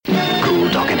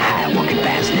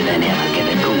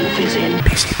is in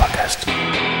PC Podcast.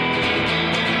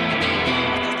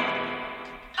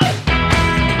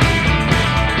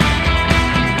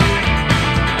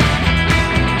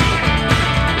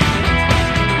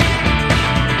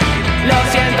 Lo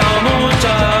siento mucho,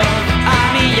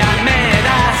 a mí ya me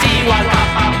das igual.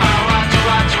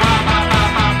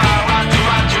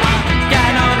 Ya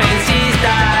no me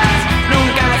insistas,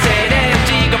 nunca seré un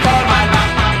chico formal.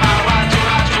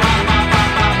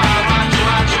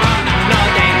 No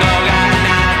tengo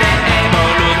ganas de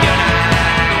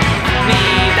evolucionar, ni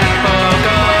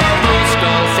tampoco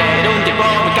busco ser un tipo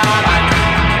muy cabal.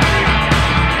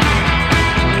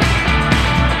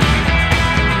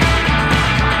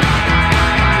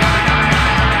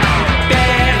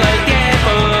 Pierdo el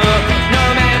tiempo, no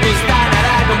me gusta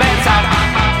nada conversar.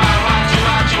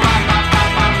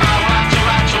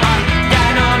 Ya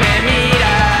no me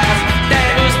miras, te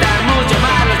gustan mucho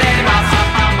más los demás.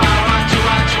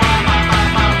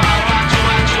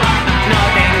 No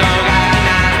tengo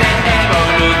ganas de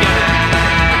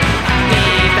evolucionar, ni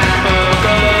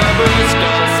tampoco busco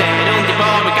ser un tipo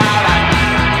muy cabal.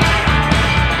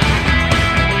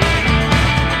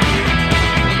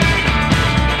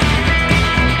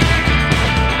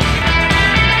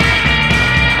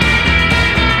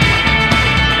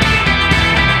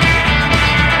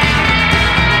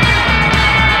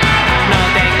 No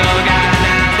tengo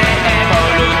ganas de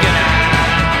evolucionar,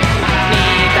 ni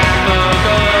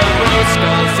tampoco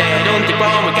busco ser un tipo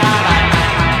muy cabal.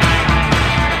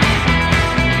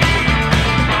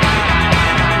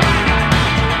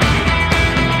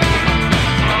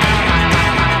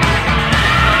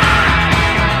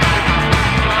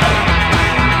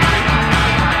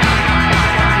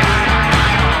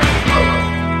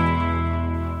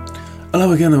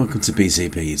 Hello again and welcome to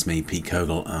PCP. It's me, Pete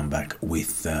Kogel. I'm back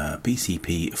with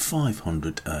PCP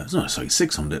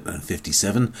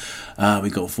 657.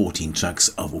 We've got 14 tracks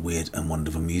of weird and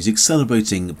wonderful music,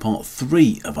 celebrating part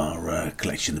 3 of our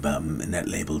collection about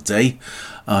Netlabel Day.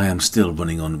 I am still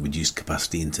running on reduced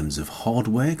capacity in terms of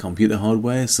hardware, computer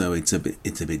hardware, so it's a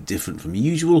bit different from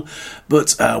usual,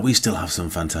 but we still have some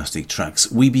fantastic tracks.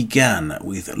 We began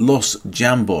with Los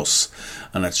Jambos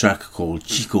and a track called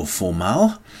Chico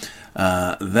Formal.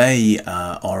 They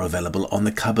are available on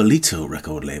the Cabalito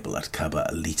record label at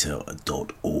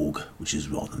cabalito.org, which is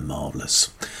rather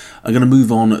marvellous. I'm going to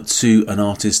move on to an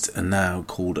artist now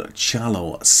called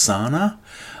Chalo Sana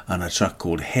and a track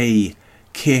called Hey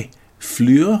Que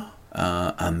Fleur,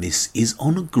 and this is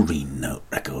on Green Note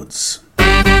Records.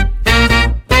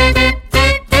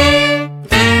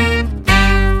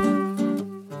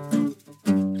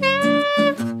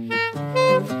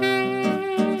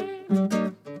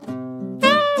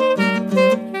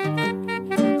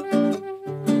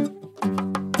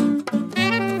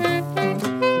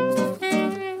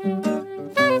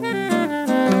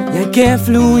 Que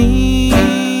fluir,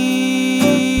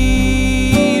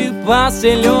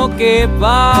 pase lo que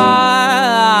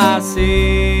pase,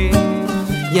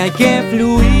 y hay que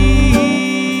fluir,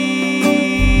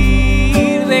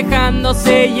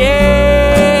 dejándose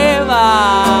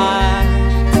llevar.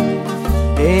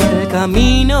 El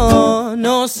camino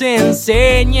nos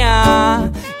enseña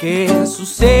que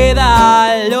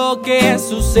suceda lo que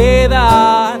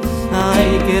suceda.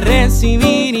 Hay que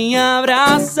recibir y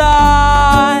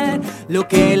abrazar lo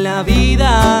que la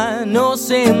vida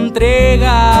nos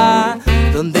entrega,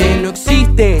 donde no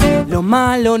existe lo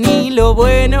malo ni lo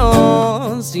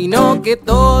bueno, sino que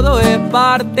todo es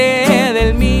parte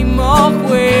del mismo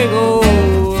juego.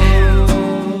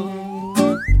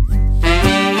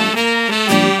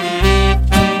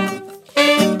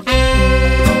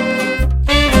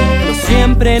 No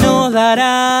siempre nos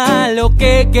dará lo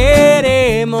que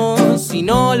queremos,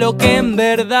 sino lo que en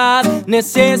verdad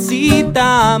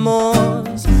necesitamos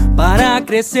para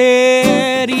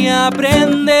crecer y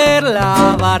aprender.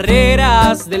 Las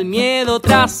barreras del miedo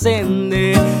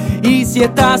trascender. Y si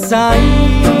estás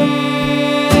ahí,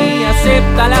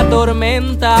 acepta la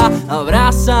tormenta,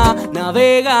 abraza,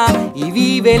 navega y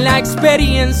vive la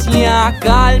experiencia.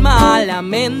 Calma la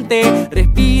mente,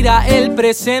 respira el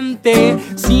presente,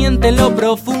 siente en lo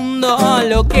profundo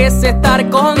lo que es estar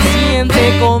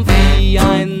consciente.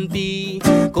 Confía en ti,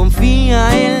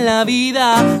 confía en la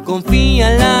vida,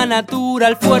 confía en la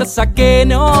natural fuerza que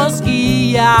nos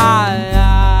guía.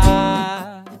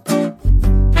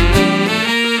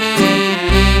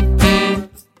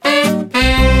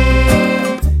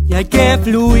 Y hay que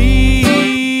fluir,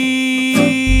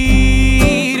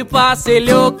 pase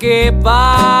lo que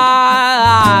pase.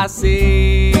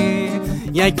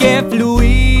 Y hay que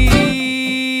fluir,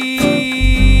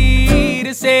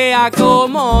 sea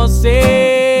como sea.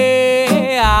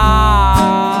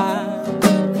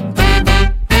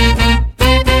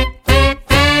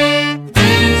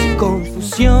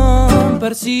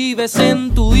 percibes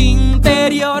en tu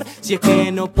interior. Si es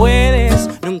que no puedes,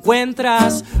 no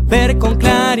encuentras ver con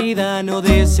claridad, no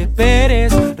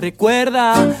desesperes,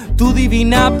 recuerda tu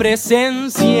divina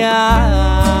presencia.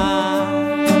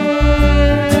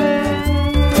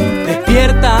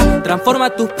 Despierta,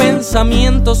 transforma tus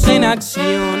pensamientos en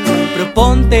acción.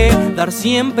 Proponte dar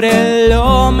siempre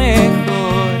lo mejor,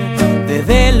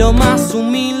 desde lo más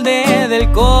humilde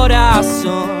del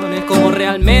corazón. Es como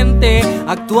realmente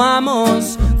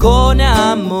actuamos con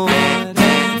amor.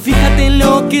 Fíjate en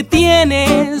lo que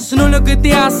tienes, no lo que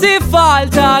te hace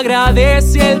falta.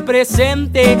 Agradece el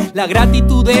presente, la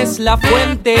gratitud es la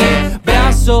fuente.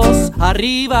 Brazos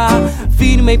arriba,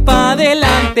 firme y pa'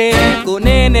 adelante. Con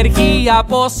energía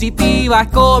positiva es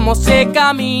como se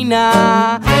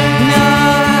camina.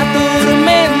 La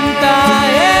tormenta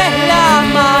es la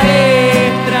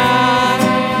maestra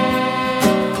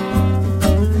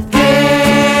que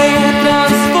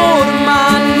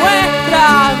transforma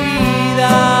nuestra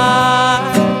vida.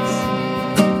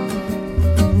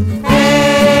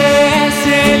 Es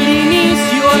el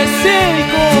inicio, es el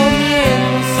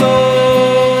comienzo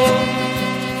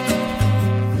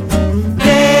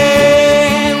de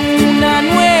una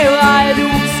nueva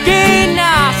luz que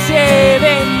nace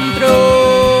dentro.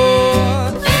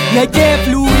 Y hay que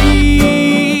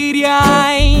fluir, y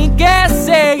hay que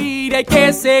seguir, hay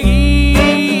que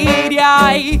seguir, y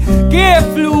hay que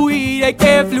fluir, hay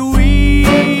que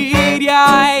fluir, y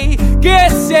hay que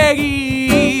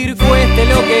seguir, cueste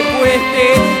lo que cueste,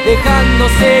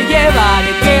 dejándose llevar.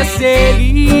 Hay que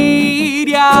seguir,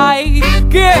 y hay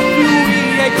que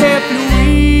fluir, hay que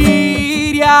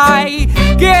fluir, y hay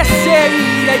que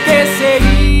seguir, hay que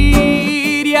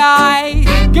seguir, y hay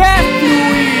que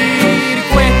fluir,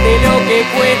 cueste lo que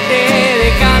cueste,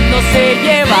 dejándose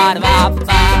llevar,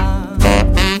 papá.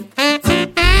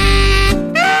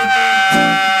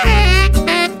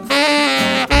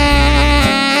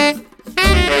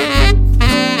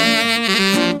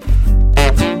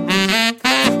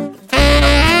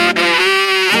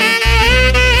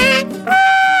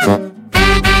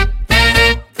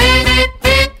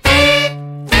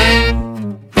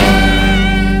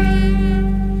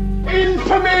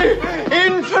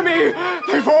 Infamy!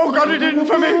 They've all got it in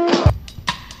for me!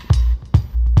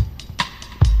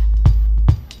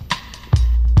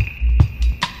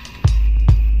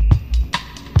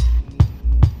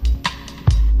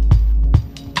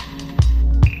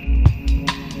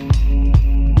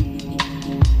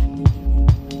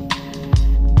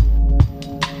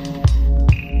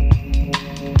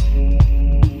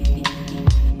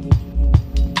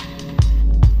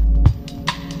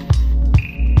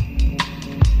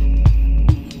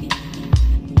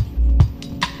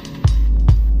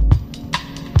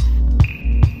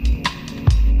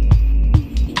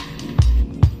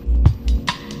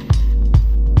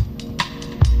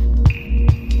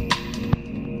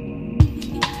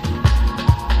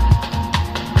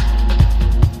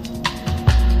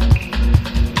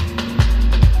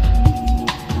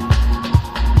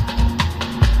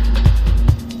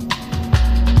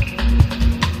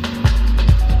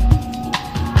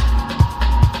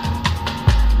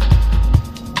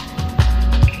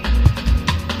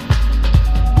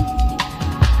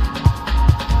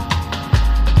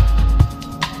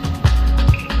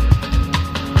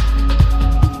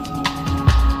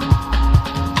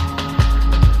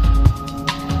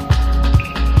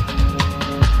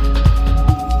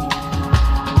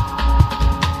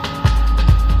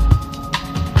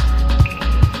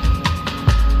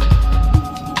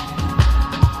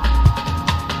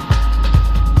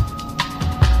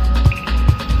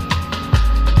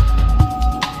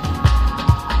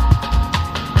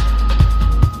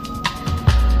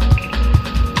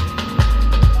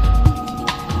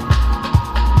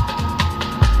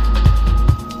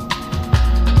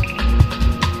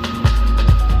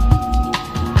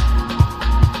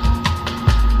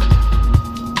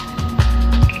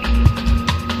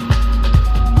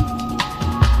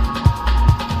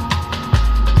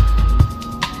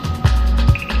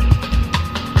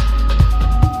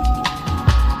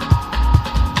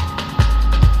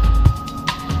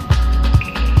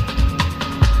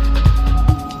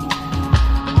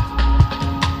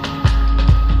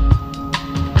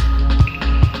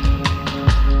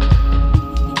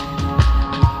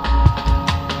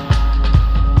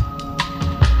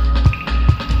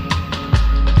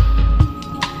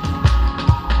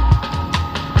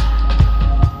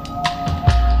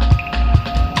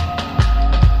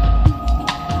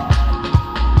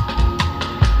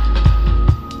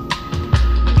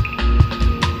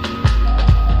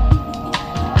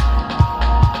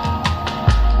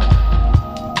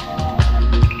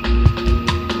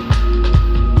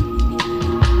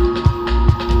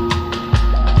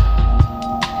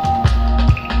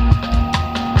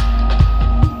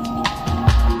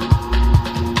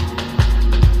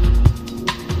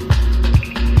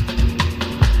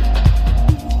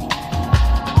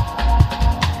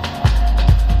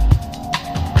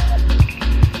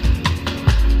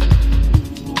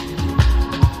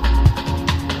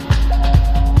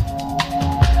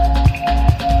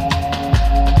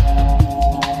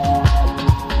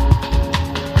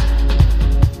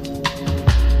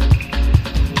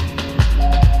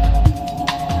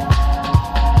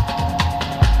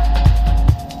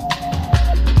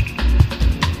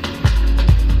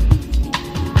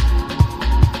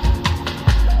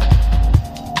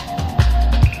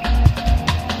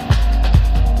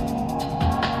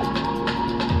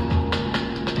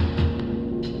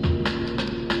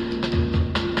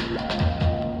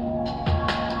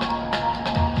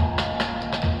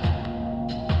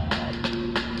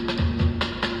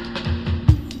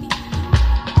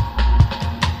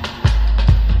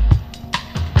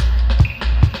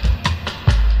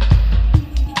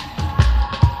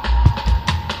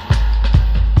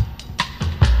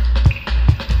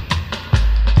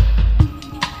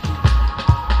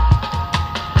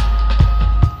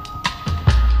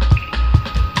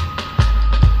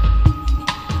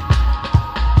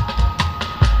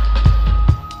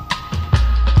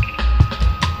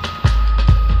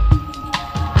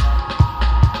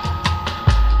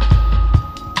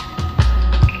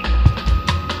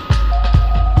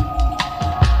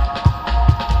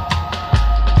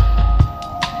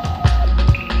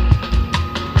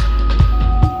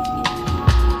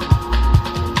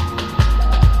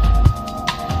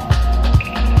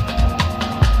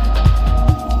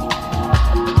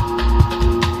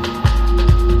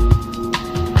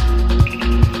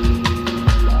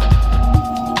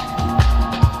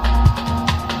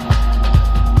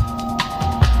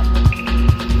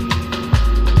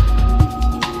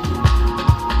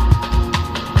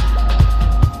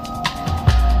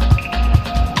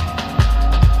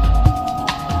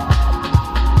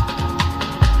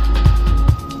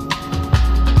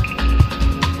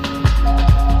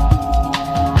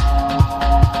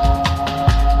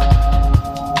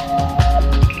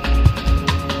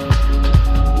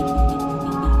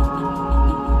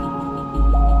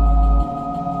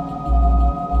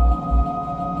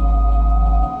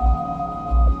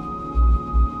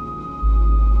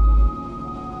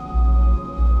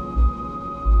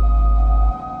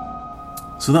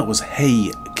 So that was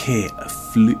Hey Ke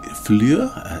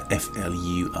Fleur,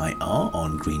 F-L-U-I-R,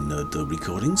 on Green Nerd Dub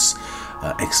Recordings.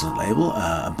 Excellent label.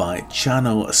 By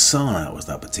Chano Sana was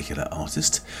that particular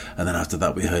artist. And then after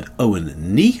that we heard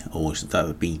Owen Ni, or that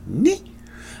would be Ni,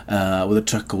 with a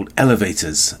track called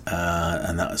Elevators.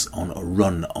 And that was on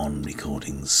Run On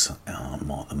Recordings,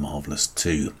 the Marvellous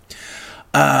 2.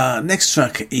 Next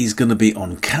track is going to be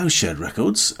on Cowshed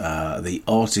Records. The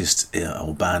artist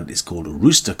or band is called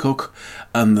Rooster Cook,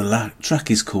 and the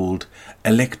track is called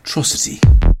Electrocity.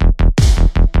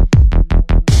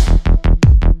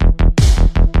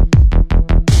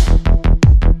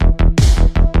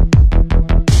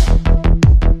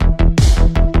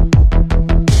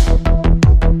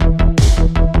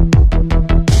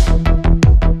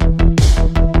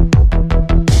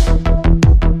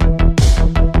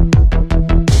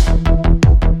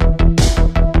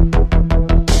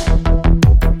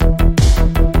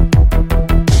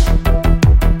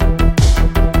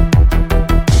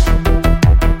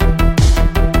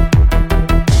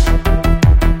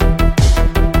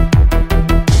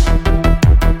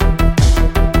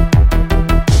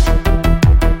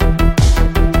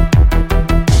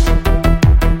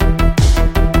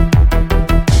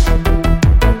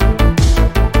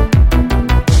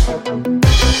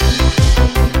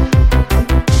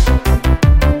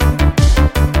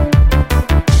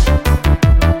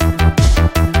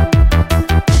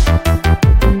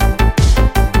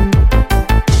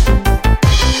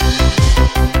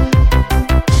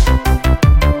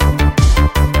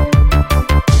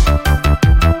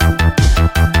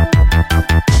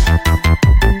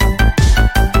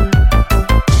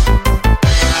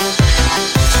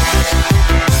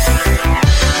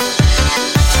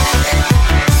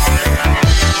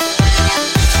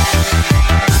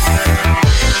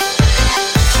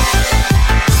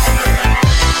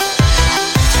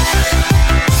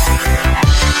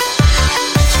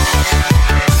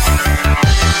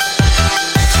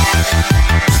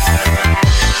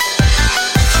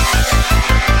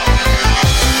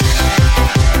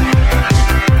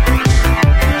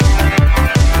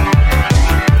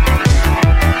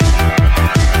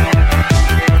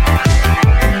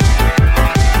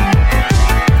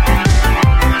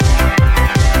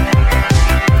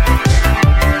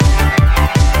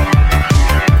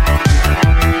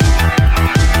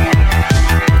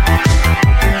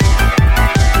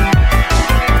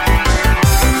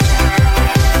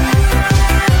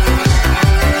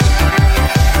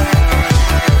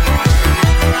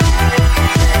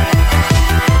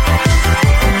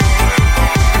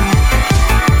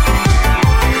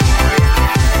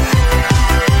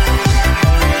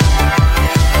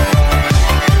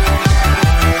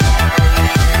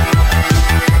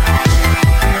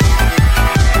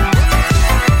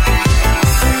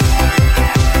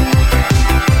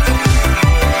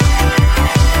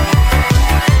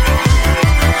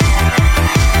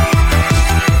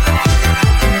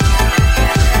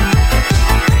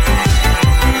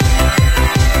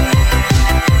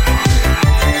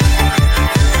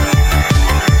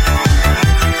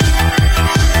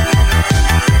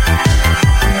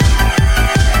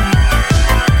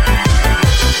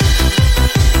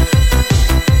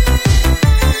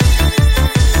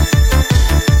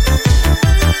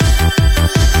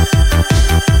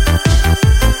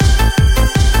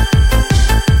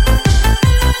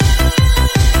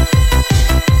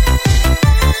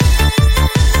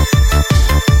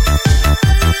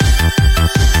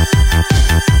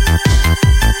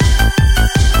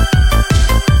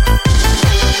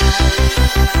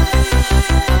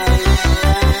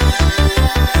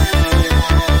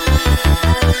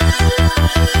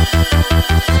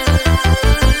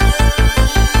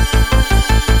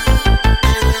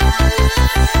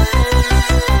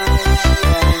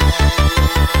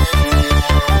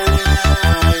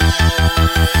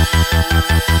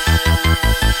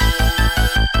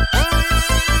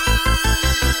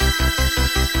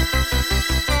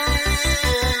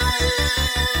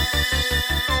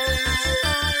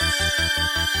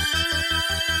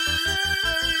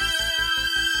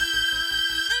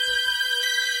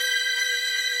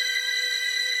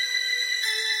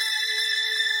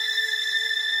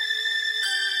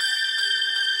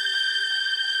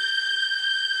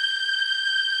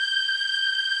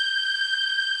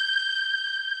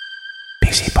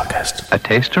 PC Podcast. A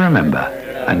taste to remember,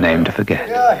 a name to forget.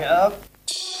 Yeah.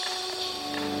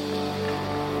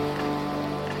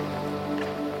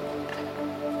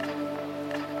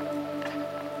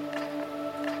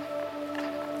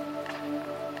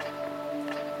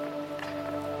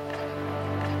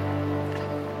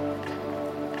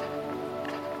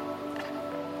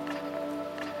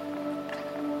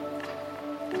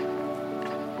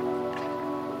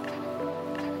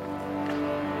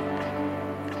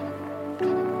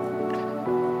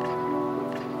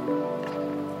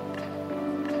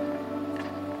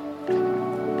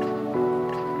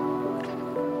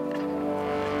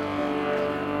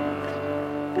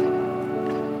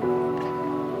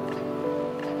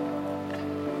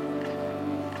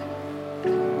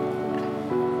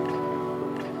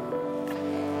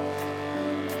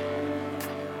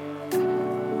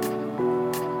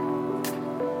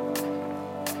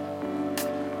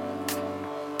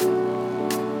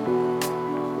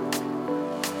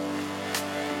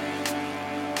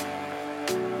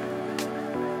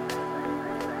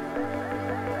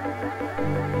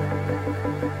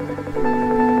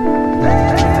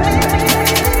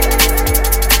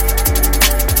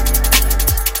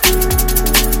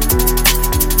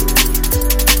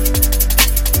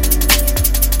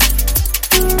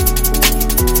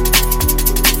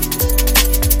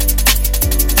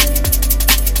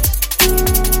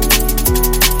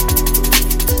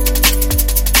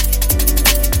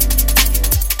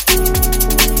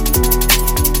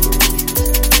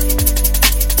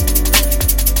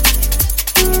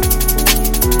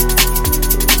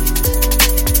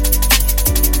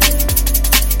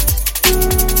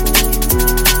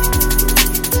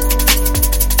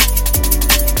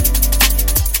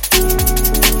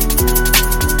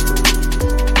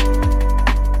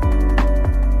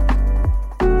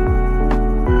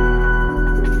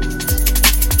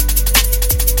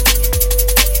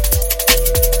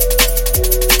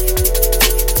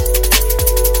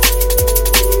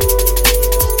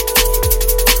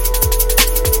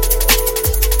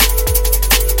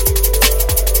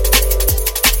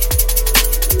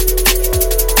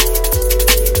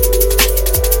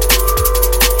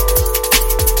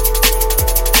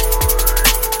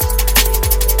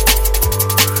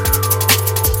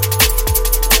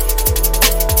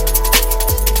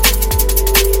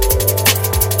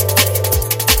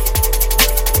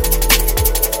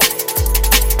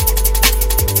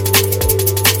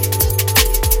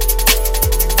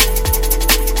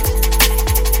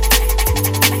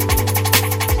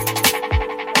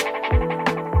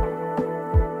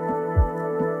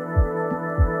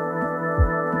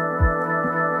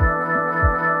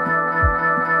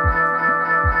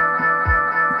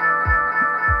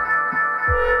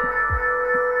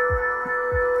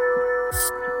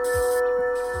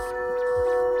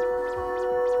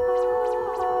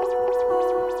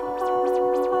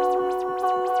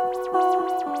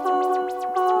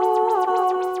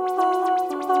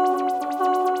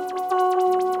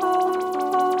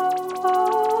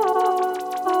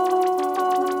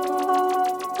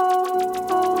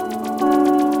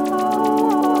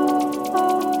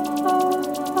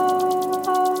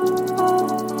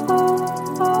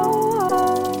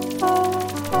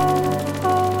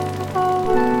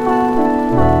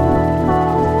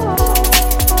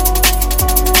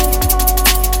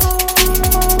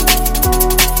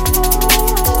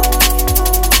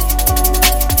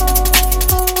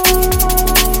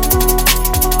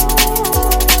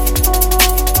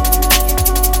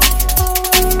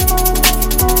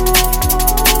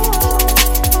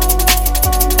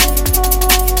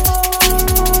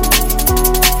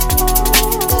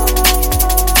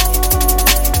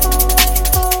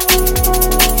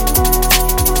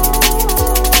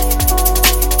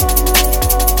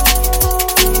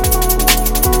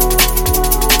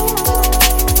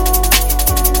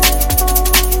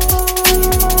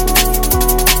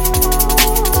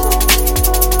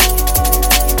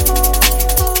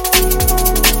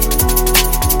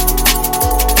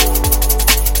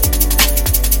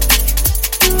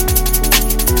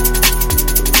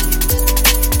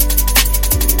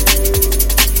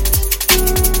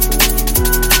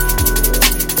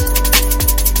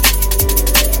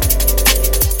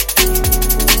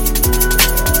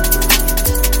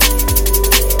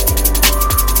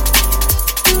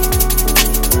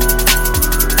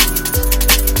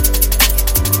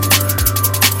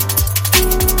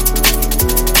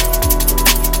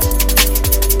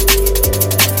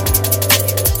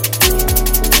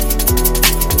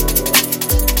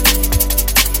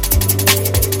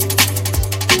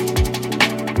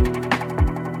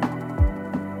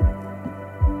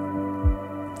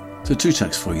 So 2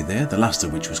 tracks for you there, the last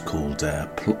of which was called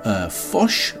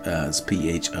Phosh, as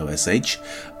P-H-O-S-H,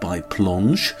 by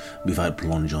Plonge. We've had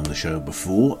Plonge on the show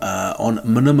before, on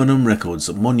Munum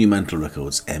Records, Monumental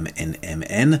Records,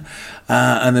 M-N-M-N.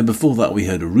 And then before that we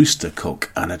heard a Rooster Cook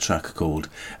and a track called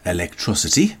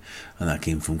Electricity, and that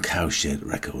came from Cowshed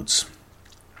Records.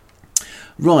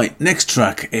 Right, next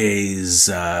track is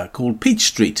called Peach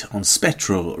Street on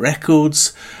Spectral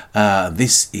Records.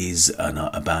 This is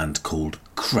a band called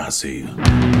Krazu.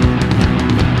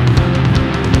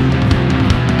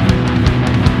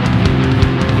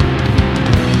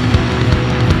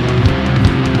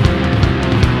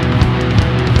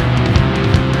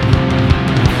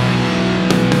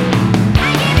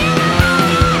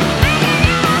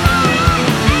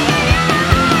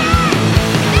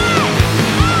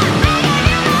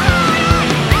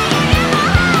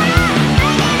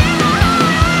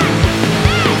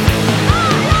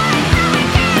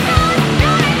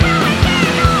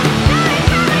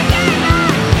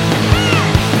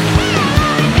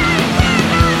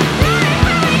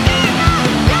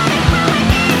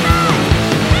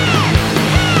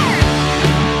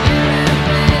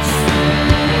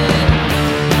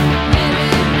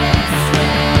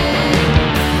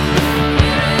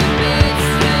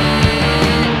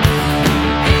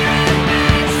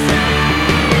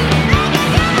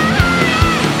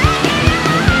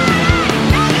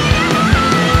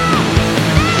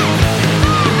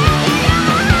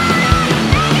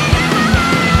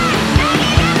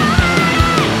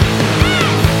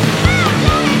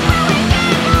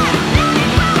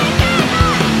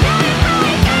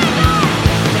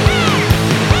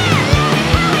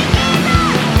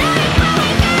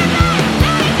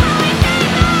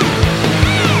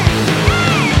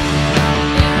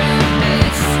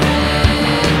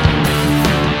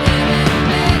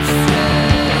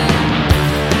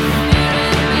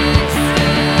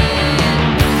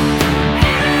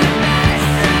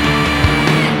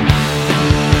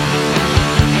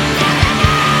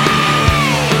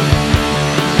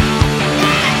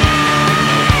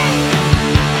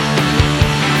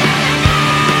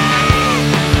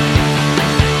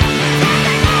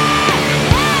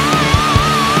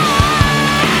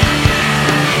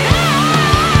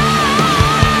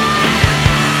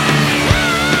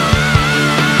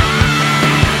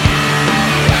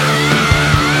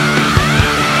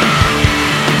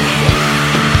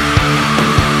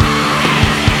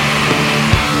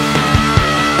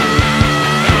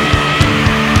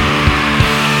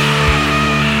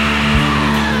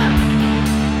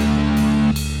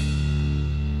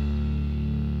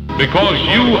 Because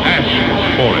you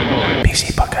asked for it.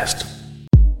 PC Podcast.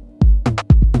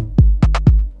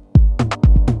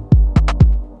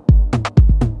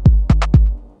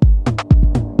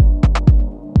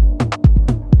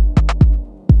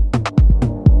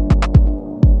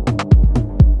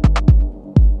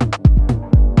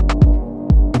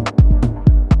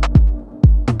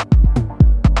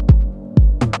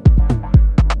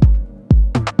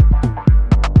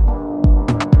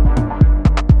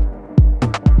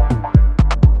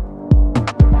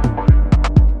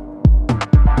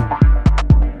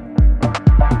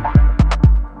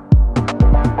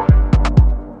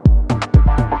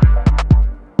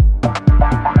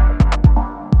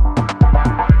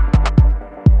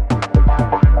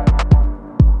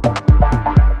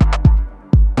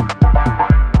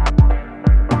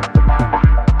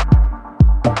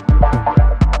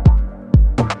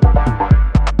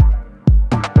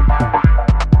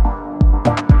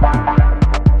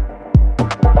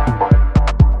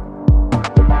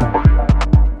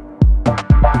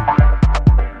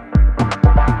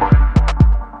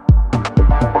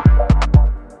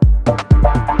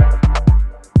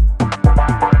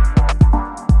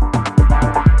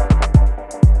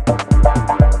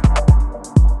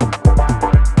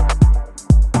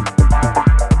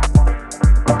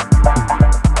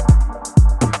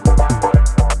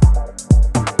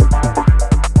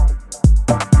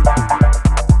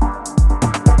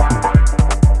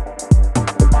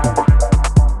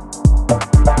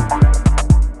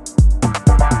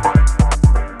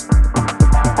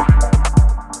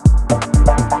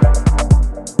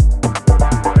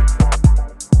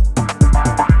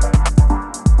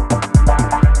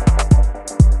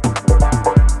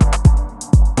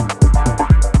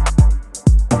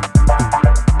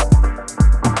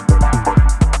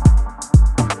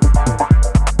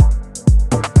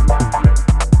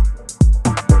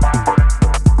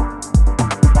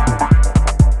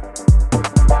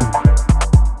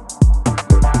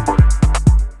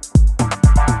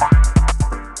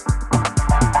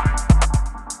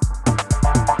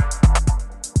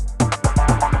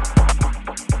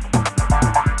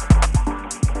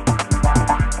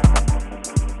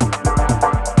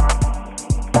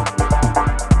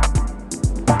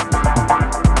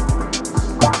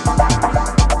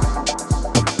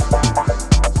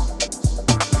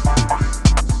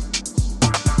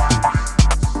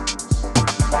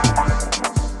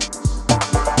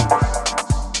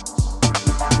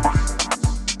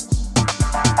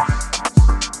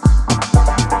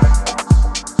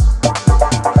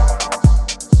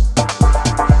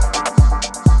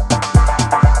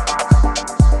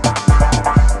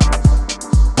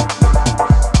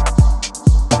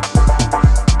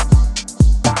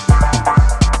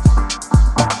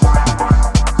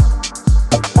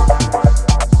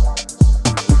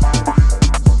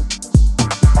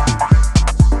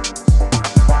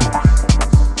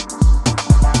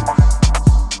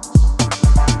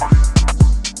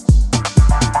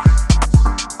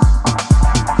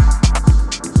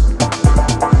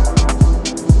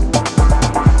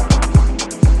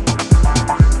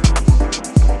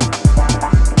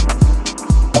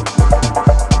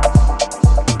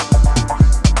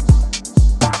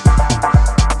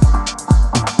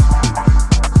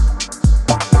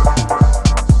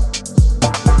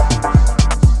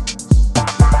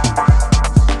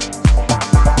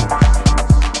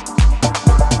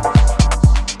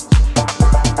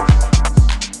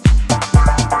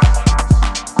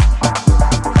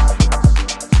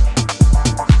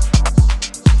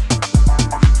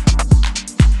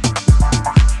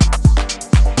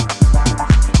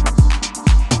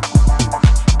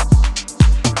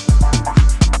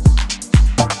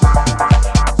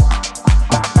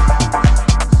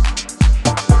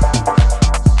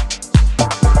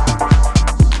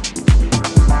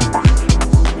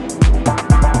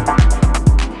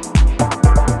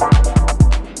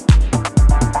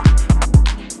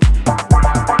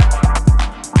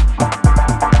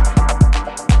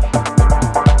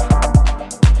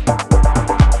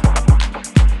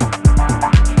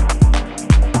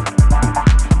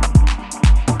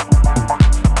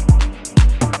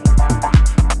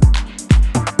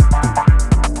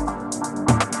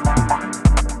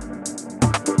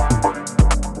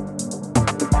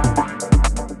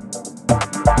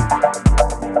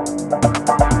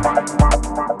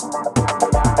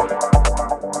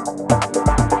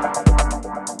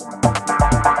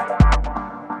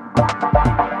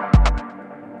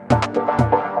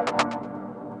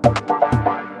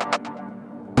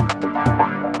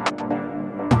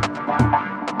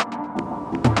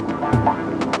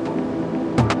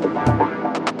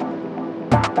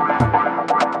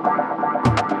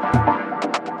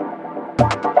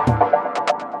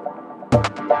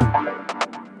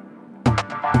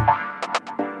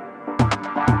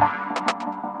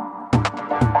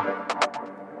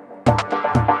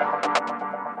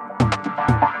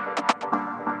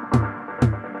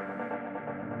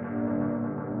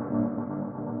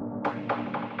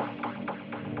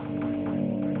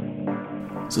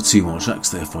 two more tracks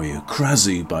there for you.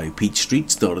 Krazu by Peach Street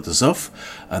started us off,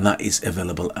 and that is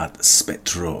available at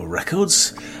Spectro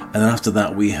Records. And then after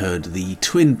that we heard the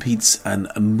Twin Peaks and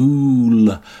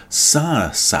Mool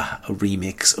Sarasa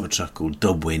remix of a track called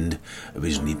Dubwind,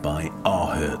 originally by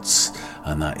R Hertz,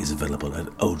 and that is available at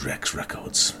Odrex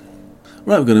Records.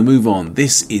 Right, we're going to move on.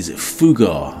 This is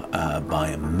Fugar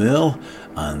by Merle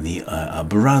and the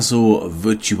Abrazo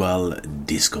Virtual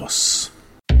Discos.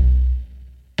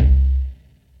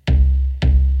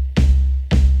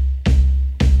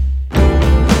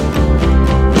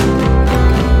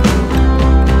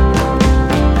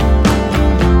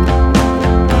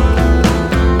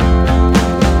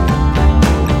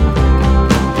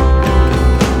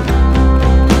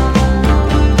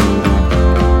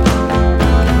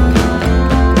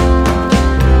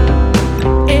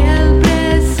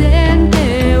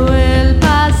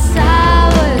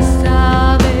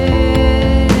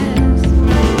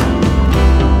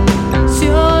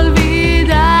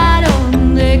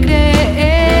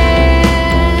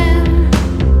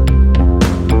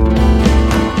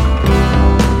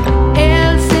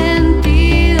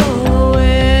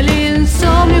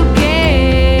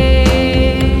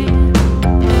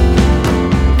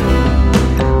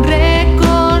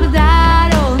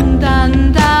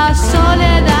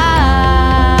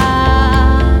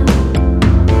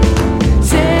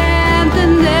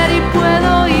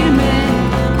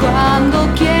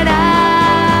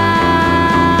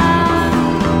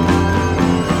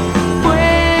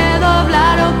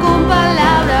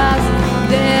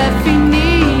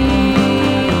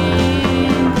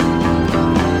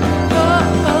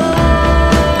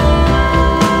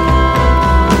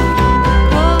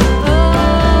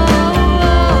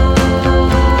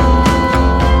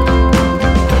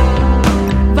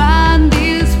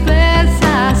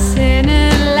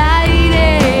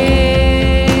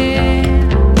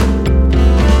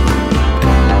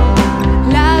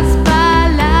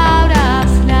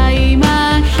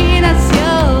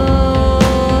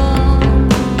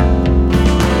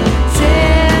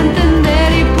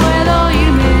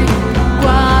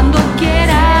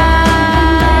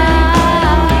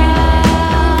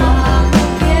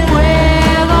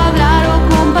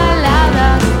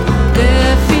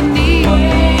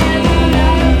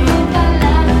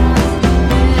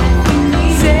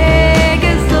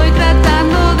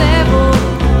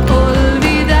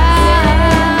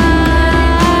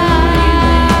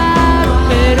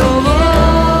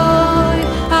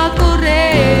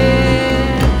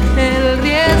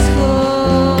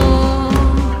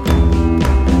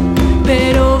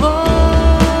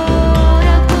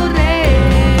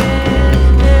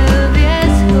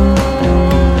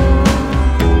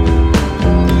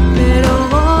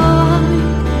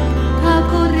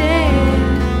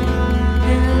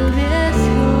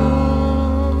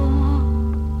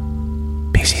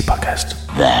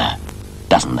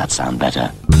 Doesn't that sound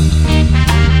better?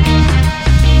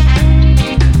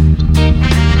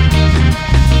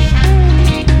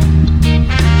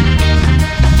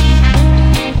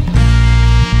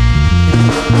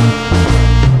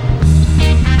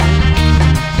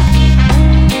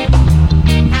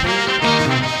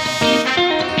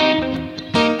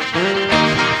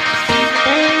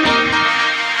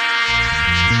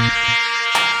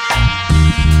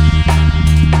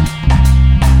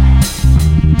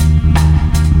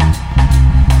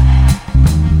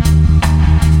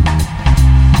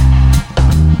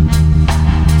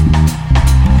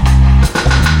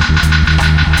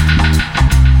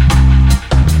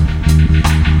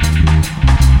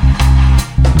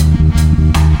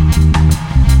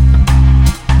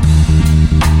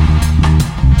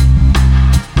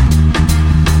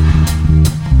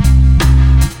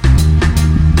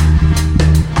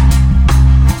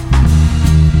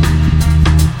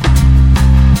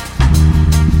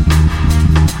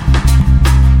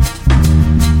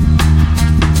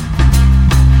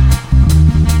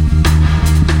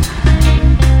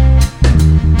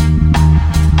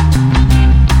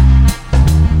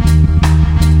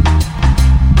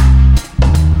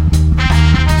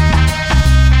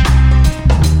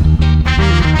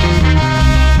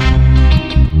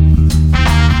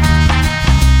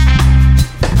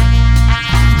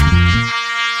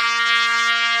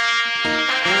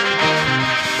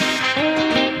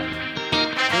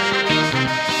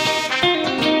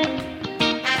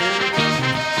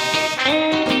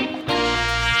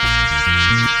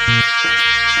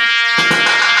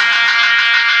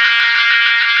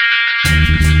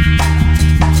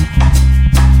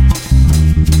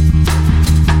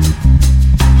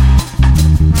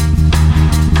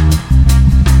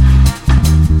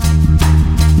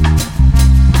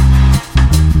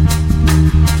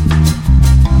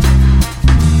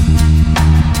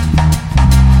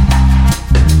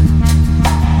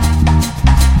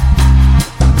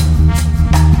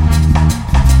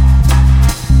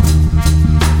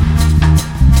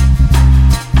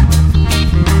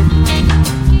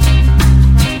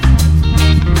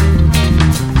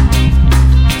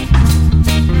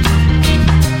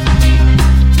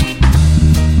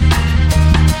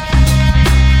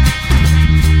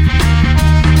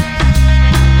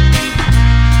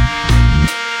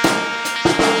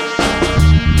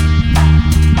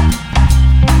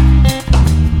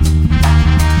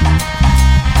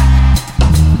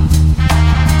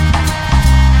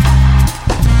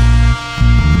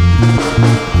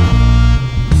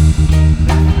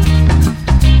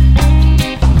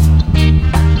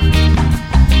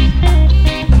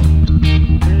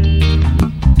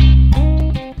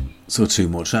 So 2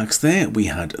 more tracks there. We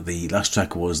had the last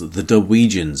track was the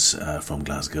Dubwegians from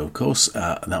Glasgow, of course,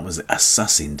 and that was the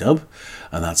Assassin Dub,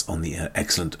 and that's on the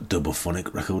excellent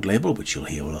Dubophonic record label, which you'll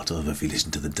hear a lot of if you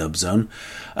listen to the Dub Zone.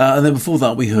 And then before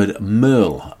that we heard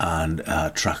Merle and a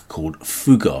track called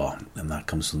Fugar, and that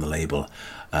comes from the label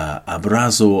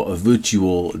Abrazo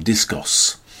Virtual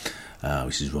Discos,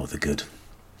 which is rather good.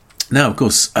 Now, of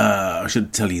course, I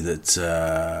should tell you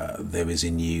that there is a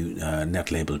new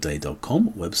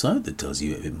netlabelday.com website that tells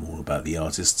you a bit more about the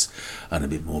artists and a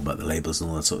bit more about the labels and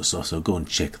all that sort of stuff. So go and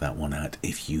check that one out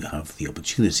if you have the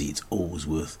opportunity. It's always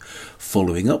worth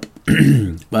following up.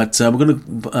 But we're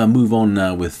going to move on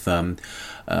now with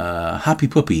Happy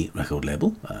Puppy record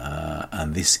label.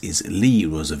 And this is Lee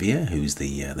Rosevier, who's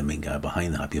the main guy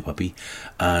behind the Happy Puppy.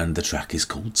 And the track is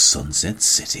called Sunset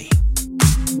City.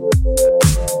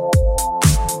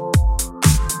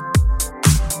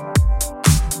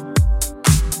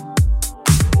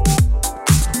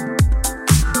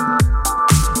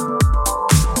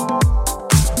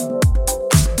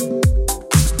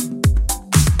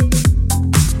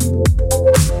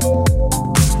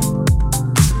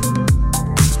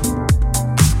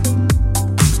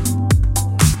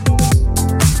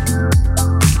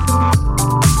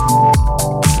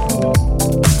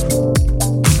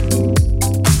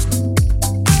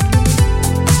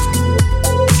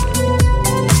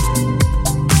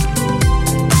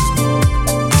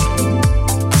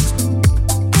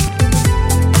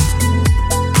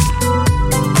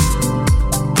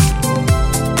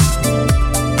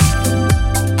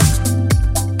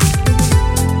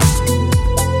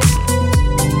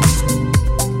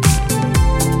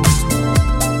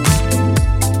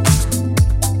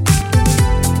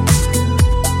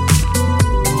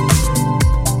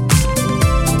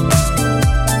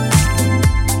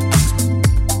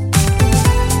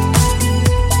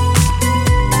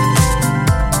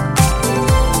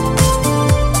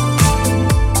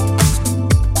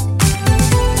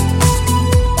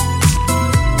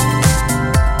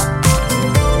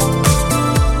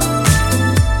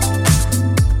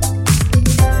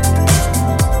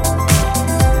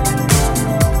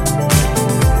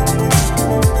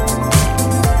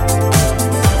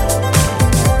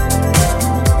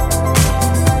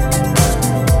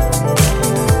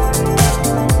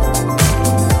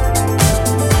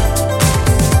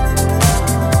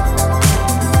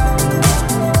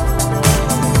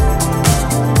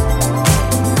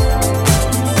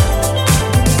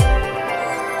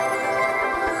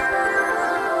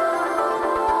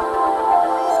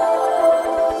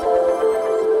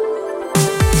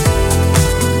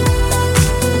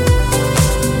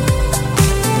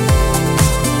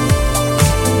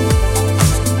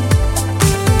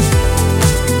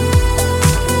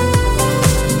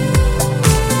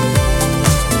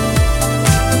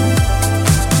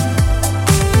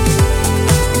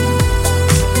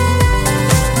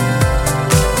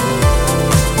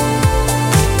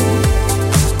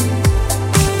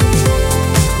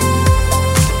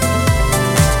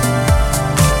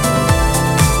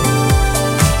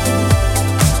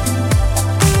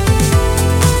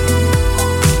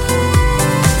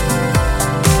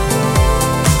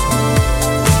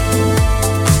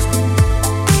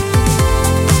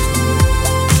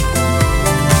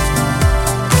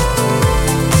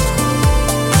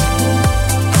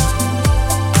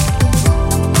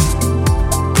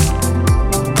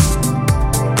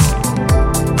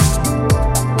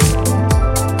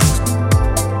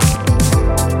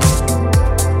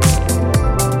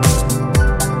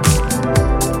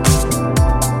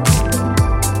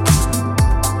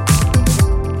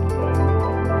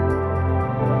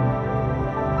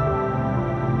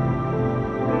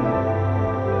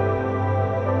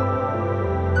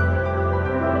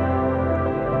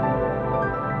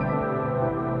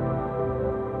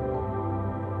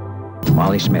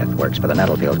 Molly Smith works for the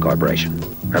Netlabel Corporation.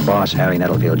 Her boss, Harry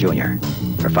Netlabel Jr.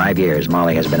 For 5 years,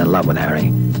 Molly has been in love with Harry,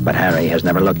 but Harry has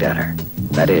never looked at her.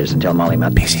 That is, until Molly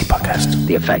met PC Podcast.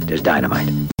 The effect is dynamite.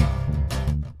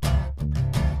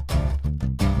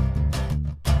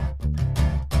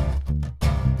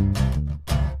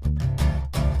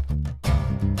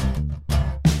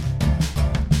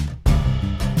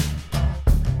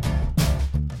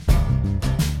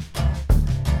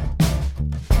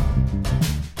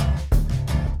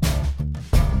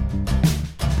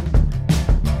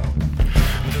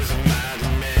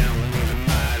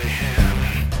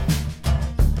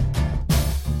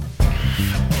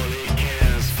 All he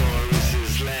cares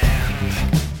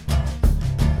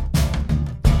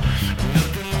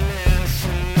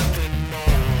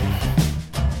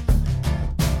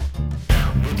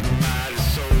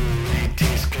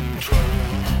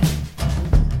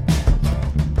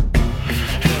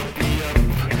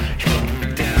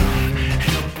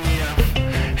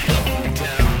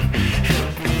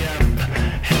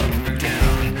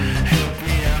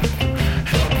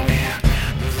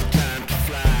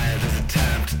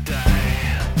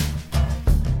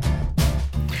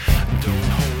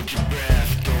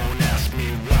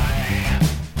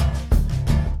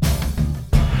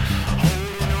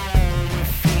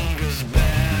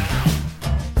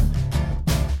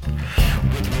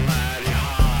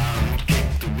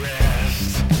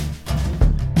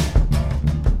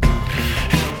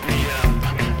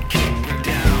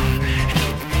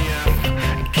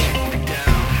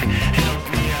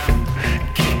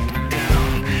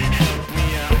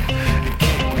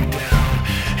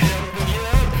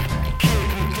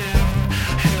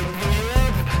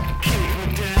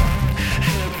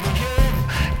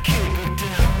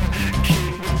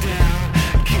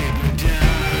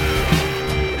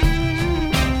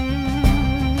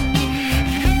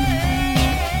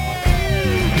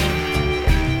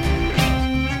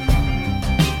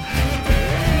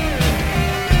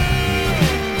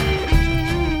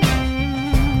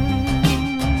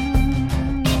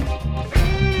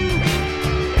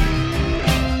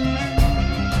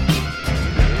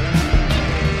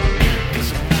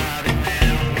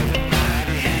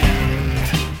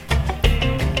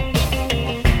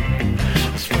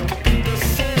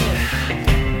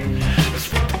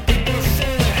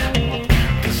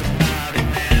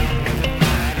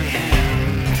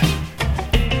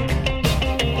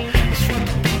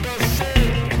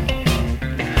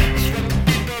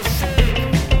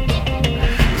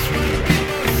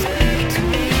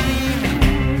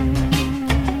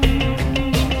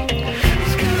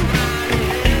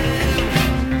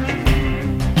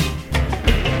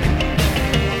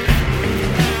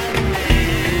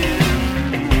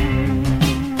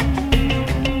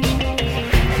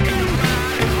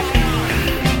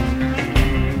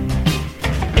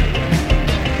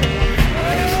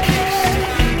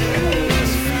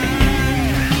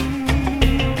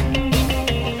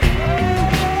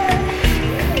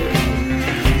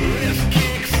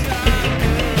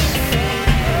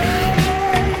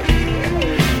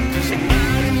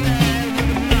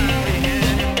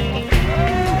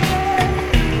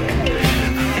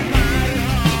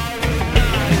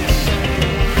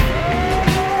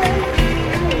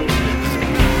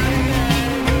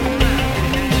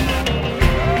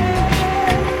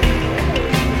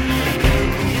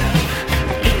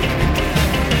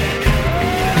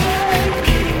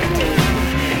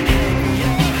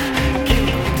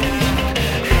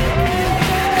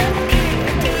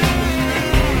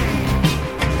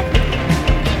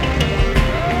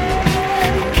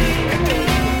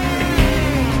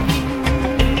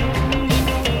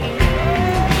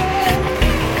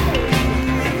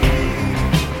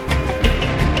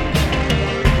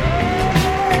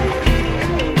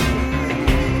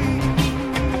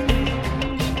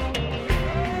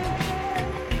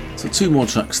two more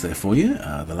tracks there for you,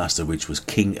 the last of which was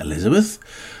King Elizabeth.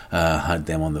 Had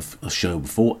them on the show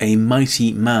before. A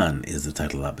Mighty Man is the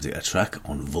title of that particular track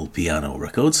on Vulpiano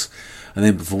Records. And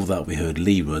then before that we heard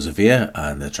Lee Rosevere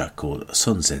and the track called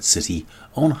Sunset City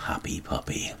on Happy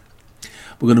Puppy.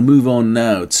 We're going to move on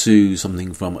now to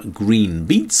something from Green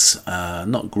Beats.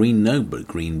 Not Green Note, but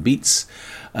Green Beats.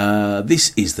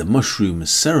 This is the Mushroom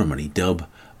Ceremony dub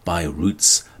by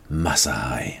Roots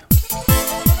Masahai.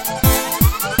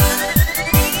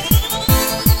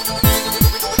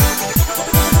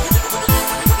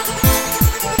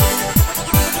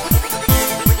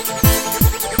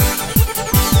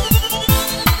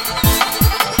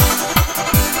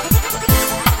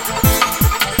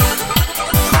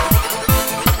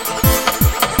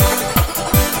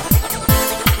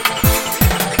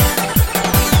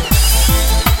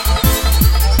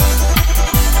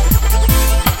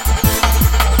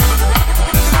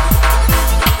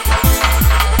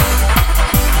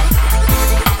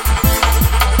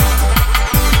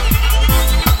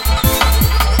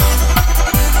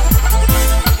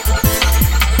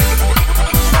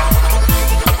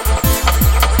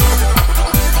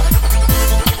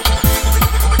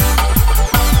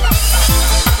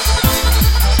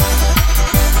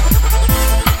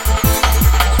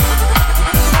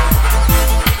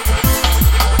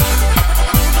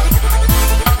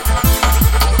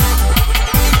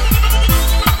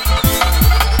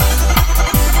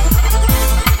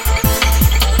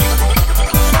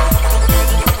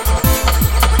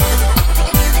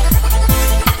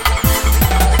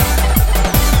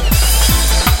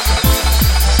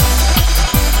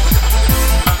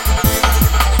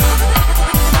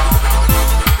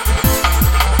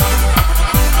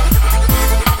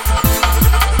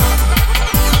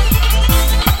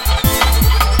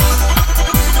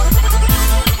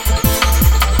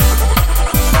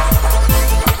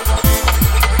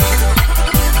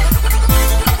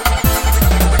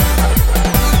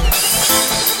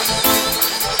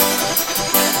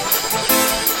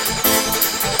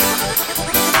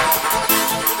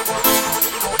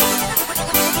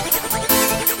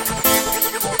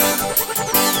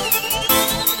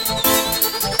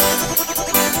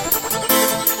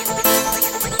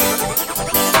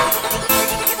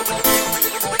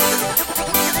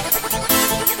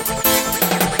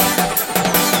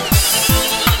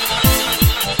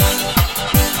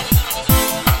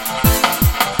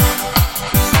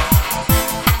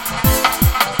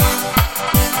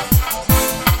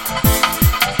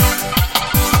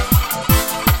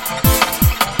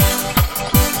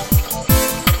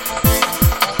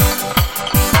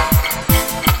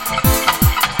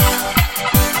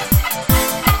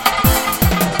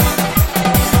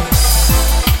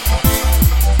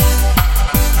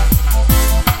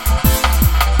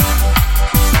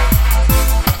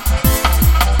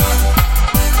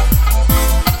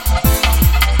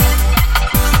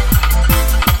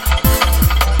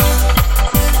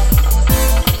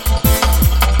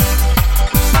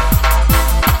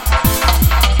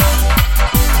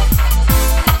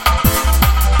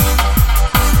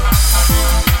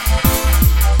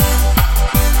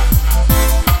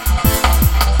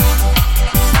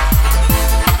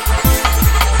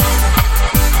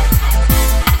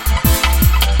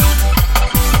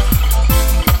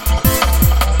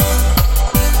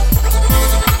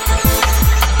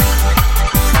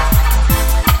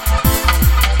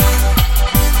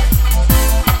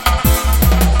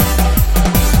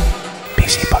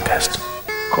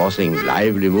 causing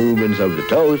lively movements of the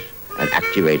toes and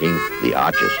activating the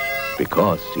arches,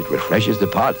 because it refreshes the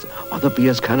parts other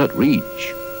beers cannot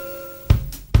reach.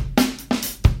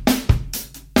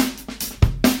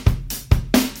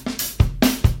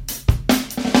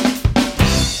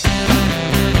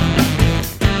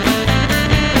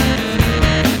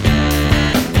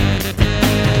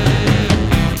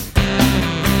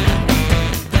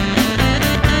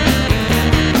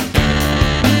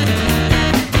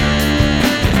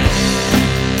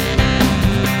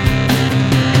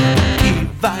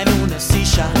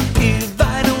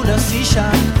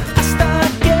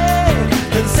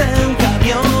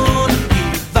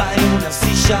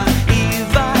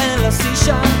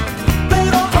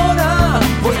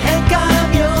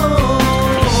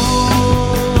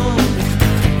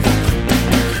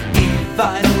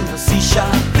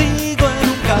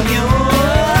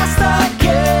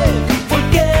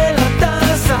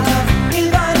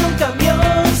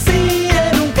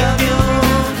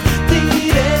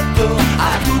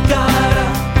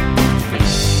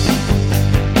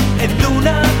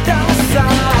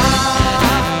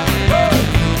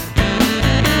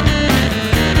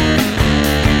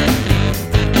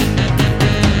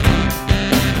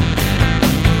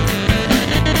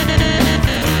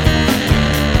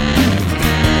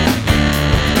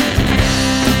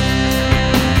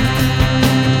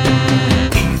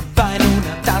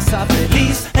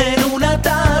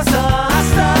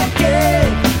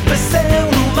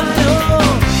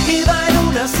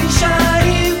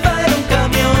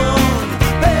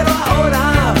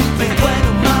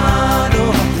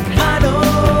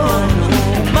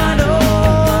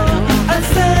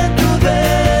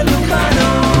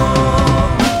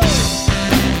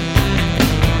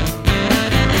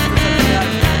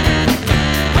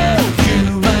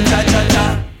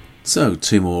 So,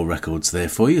 2 more records there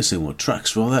for you, 2 more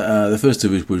tracks rather. The first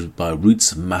of which was by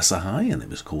Roots Masahai, and it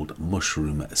was called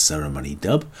Mushroom Ceremony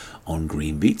Dub on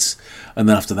Green Beats. And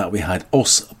then after that we had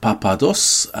Os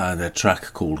Papados and a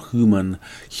track called Human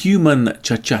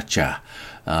Cha Cha Cha,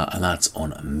 and that's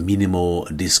on Minima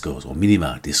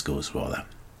Discos rather.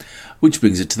 Which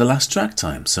brings it to the last track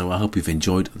time. So I hope you've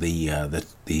enjoyed the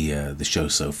show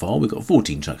so far. We've got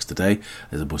 14 tracks today,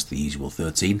 as opposed to the usual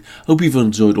 13. Hope you've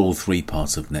enjoyed all 3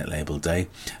 parts of Netlabel Day,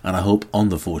 and I hope on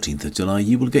the 14th of July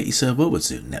you will get yourself over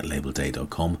to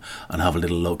netlabelday.com and have a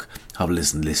little look, have a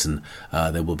listen.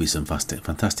 There will be some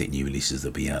fantastic new releases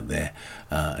that'll be out there,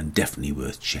 and definitely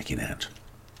worth checking out.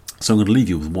 So I'm going to leave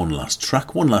you with one last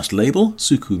track, one last label,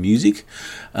 Suku Music.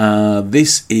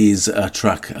 This is a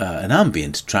track, an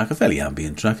ambient track, a fairly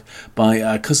ambient track,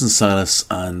 by Cousin Silas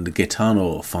and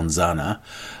Gaetano Fonazza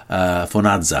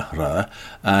rather,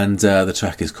 and the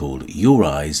track is called Your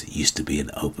Eyes Used to Be an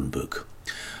Open Book.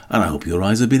 And I hope your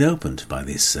eyes have been opened by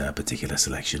this particular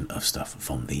selection of stuff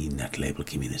from the Netlabel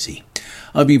community.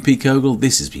 I've been Pete Kogel,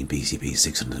 this has been PCP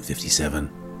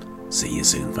 657. See you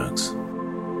soon, folks.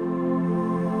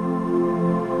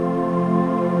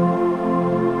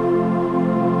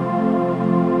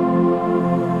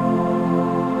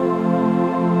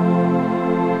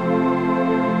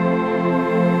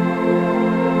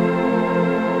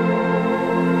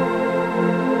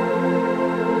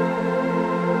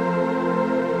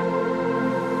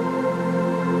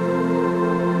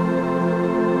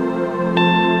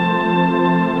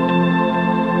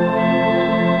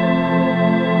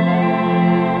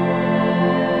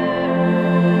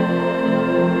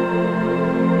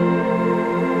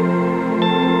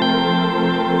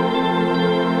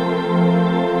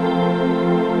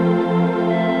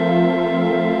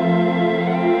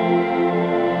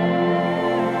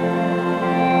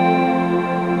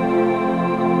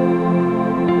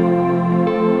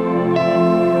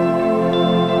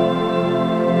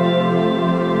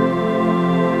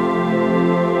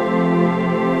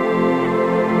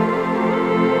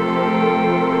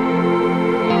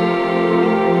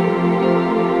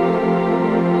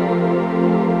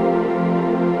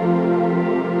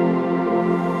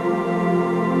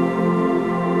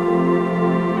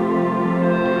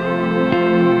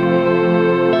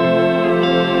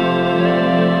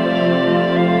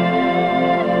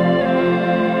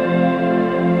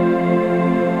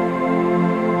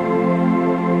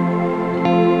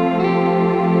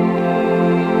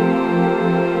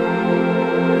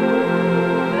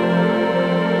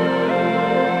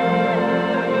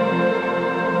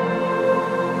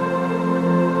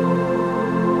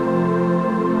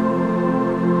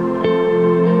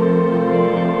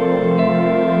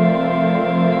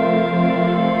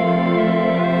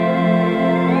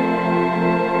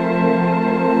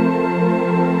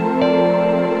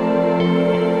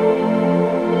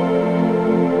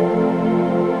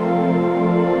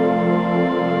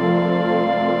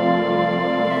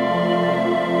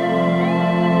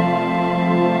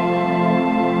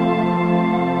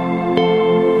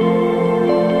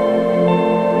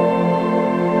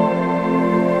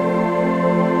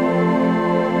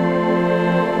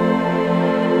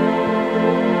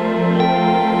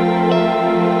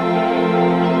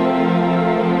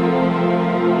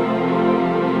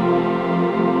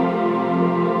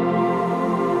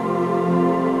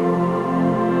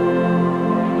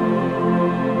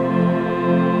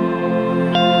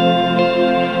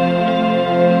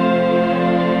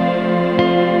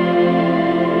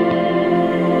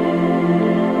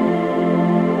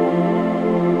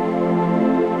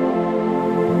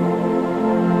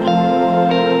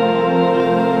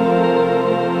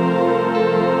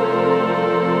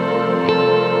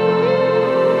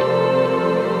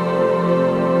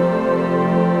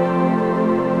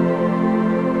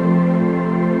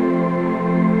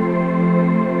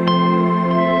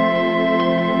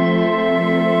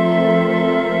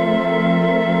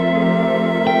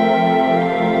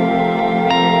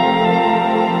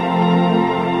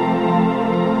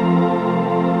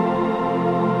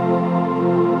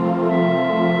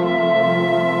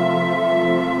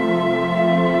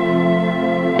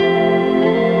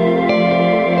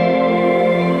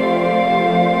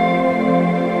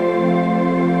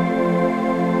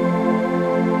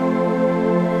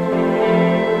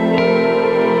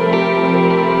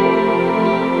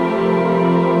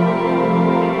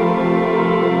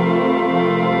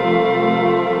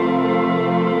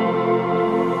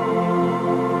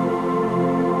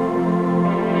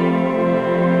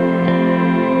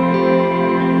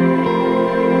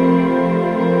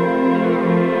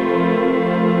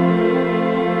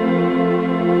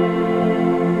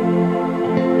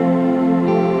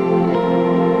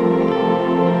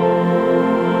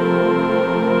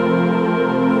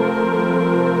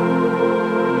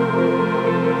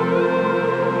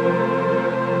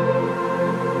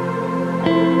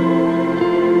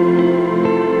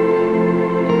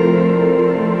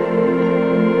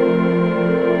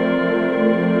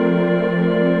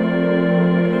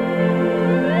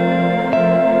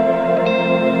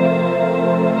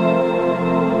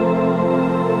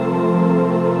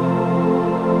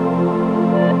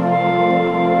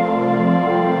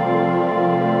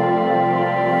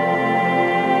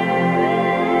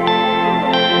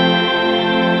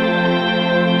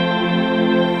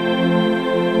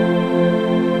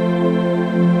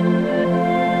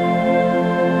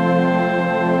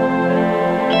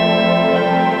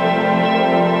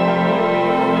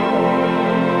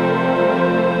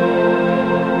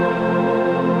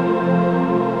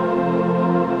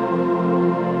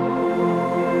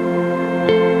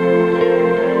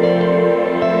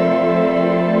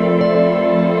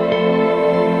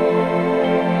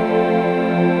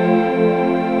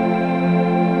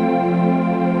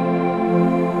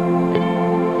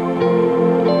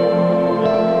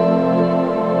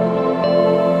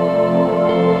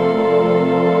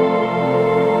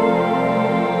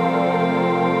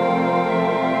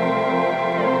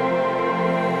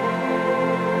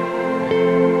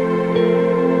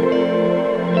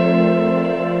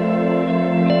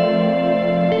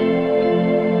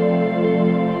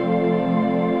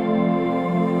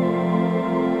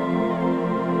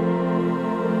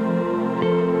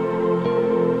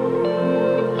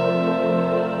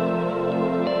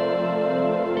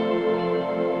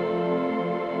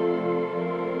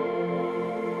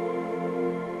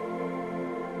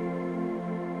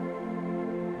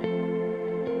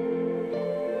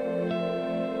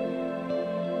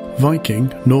 Viking,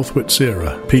 Northwit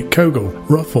Sierra. Pete Kogel,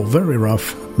 rough or very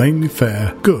rough, mainly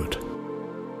fair, good.